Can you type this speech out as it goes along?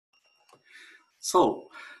So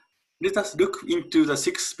let us look into the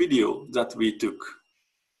 6th video that we took.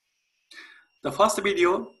 The first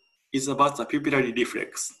video is about the pupillary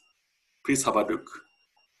reflex. Please have a look.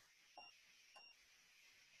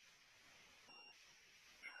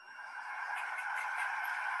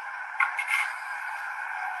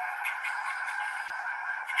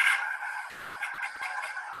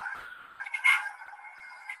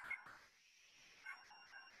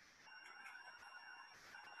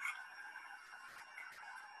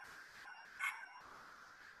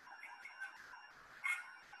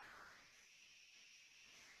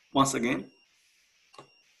 Once again.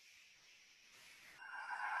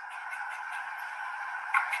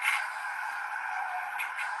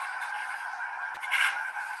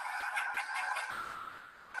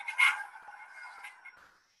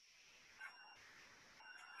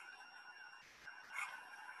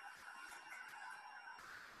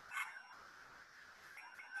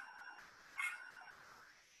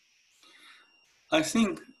 I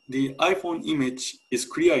think the iPhone image is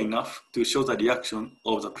clear enough to show the reaction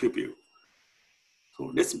of the pupil.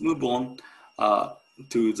 So let's move on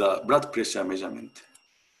to the blood pressure measurement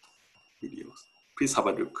videos. Please have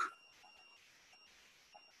a look.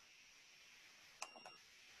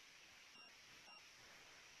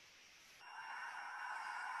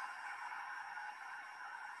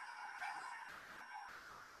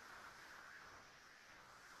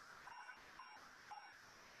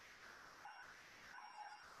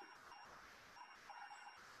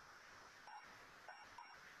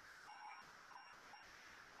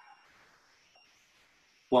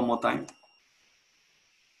 One more time.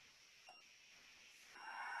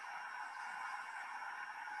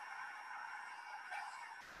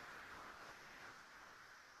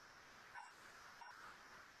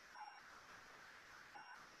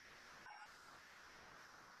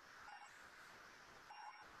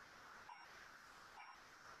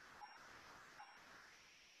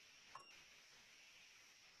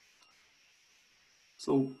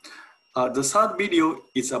 So the third video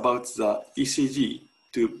is about the ECG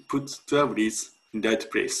to put 12 leads in the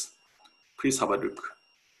right place. Please have a look.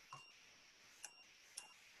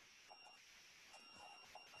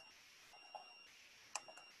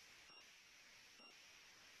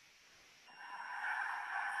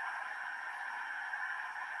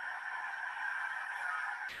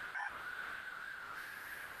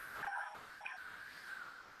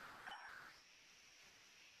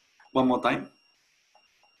 One more time.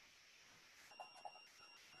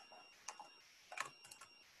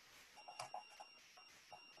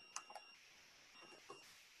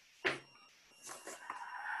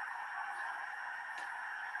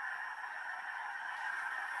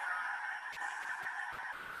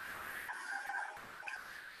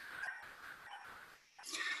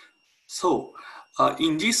 So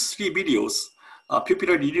in these 3 videos,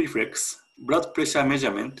 pupillary reflex, blood pressure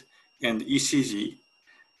measurement, and ECG,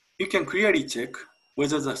 you can clearly check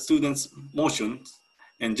whether the student's motions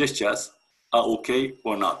and gestures are okay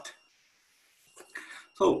or not.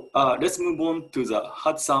 So let's move on to the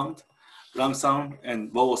heart sound, lung sound,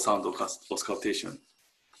 and vowel sound auscultation.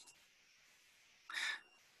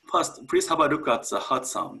 First, please have a look at the heart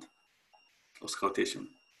sound auscultation.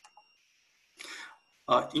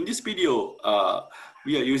 In this video,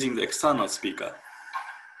 we are using the external speaker.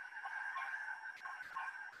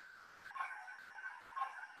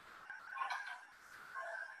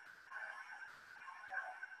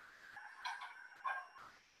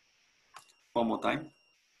 One more time.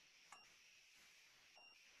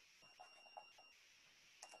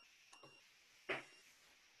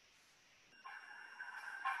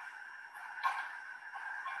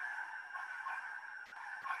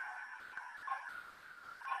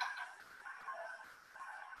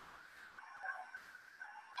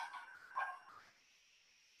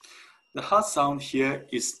 The heart sound here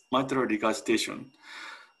is mitral regurgitation.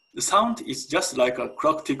 The sound is just like a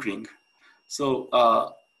clock ticking. So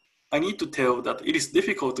I need to tell that it is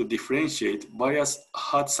difficult to differentiate various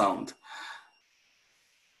heart sound.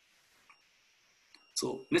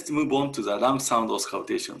 So let's move on to the lung sound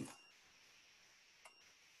auscultation.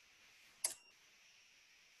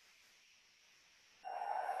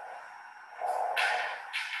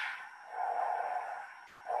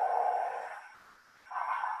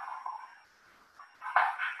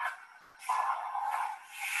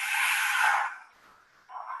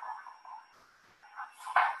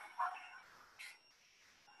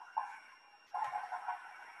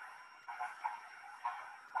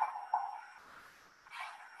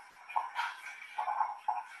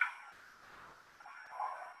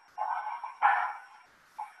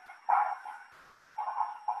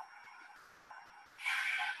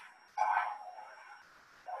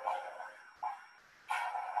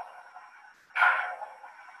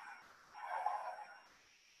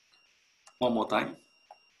 One more time.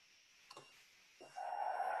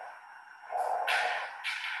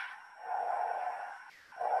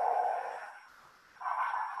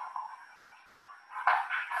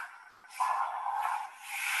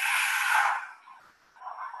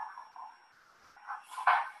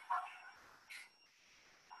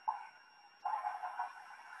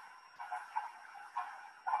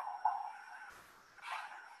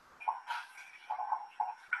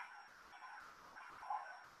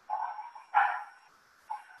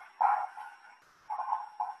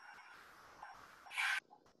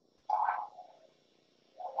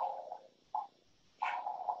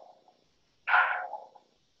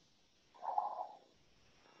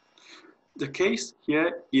 The case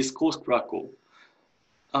here is coarse crackle.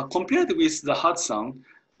 Compared with the hard sound,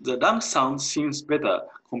 the long sound seems better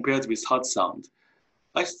compared with hard sound.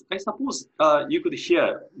 I suppose you could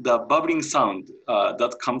hear the bubbling sound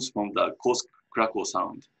that comes from the coarse crackle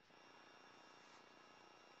sound.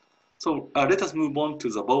 So let us move on to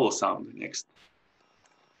the vowel sound next.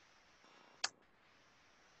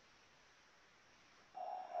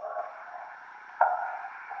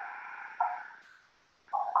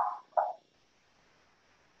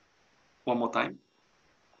 One more time.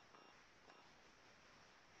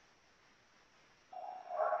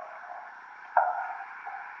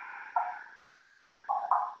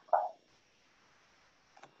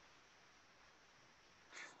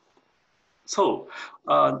 So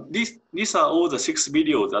these are all the 6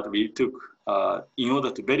 videos that we took in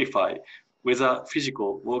order to verify whether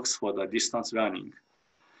Physiko works for the distance learning.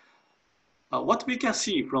 What we can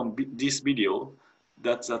see from this video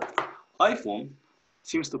that the iPhone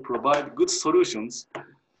seems to provide good solutions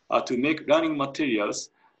to make learning materials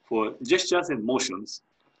for gestures and motions.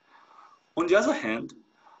 On the other hand,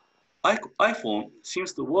 iPhone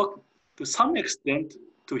seems to work to some extent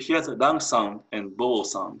to hear the long sound and vowel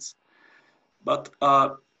sounds. But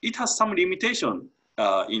it has some limitation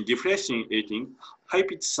in differentiating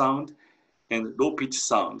high-pitched sound and low-pitched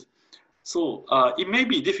sound. So it may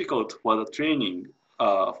be difficult for the training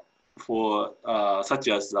for such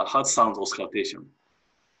as the hard sound auscultation.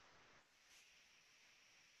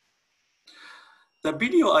 The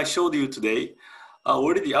video I showed you today are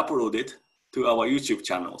already uploaded to our YouTube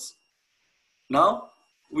channels. Now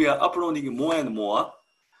we are uploading more and more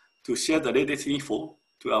to share the latest info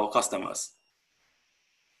to our customers.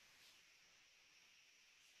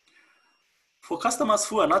 For customers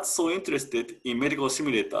who are not so interested in medical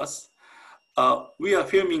simulators, we are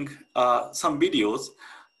filming some videos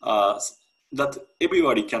that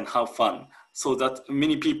everybody can have fun, so that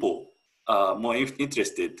many people are more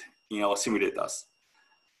interested in our simulators.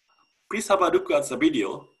 Please have a look at the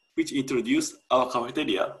video which introduces our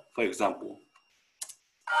cafeteria, for example.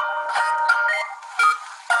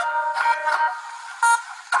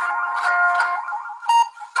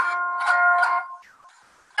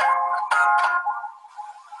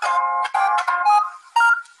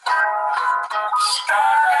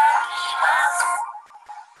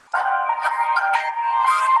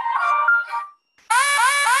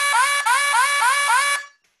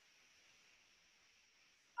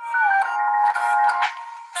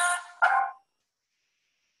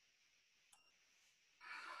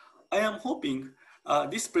 I am hoping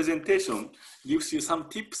this presentation gives you some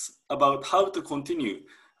tips about how to continue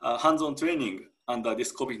hands-on training under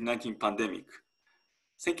this COVID-19 pandemic.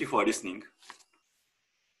 Thank you for listening.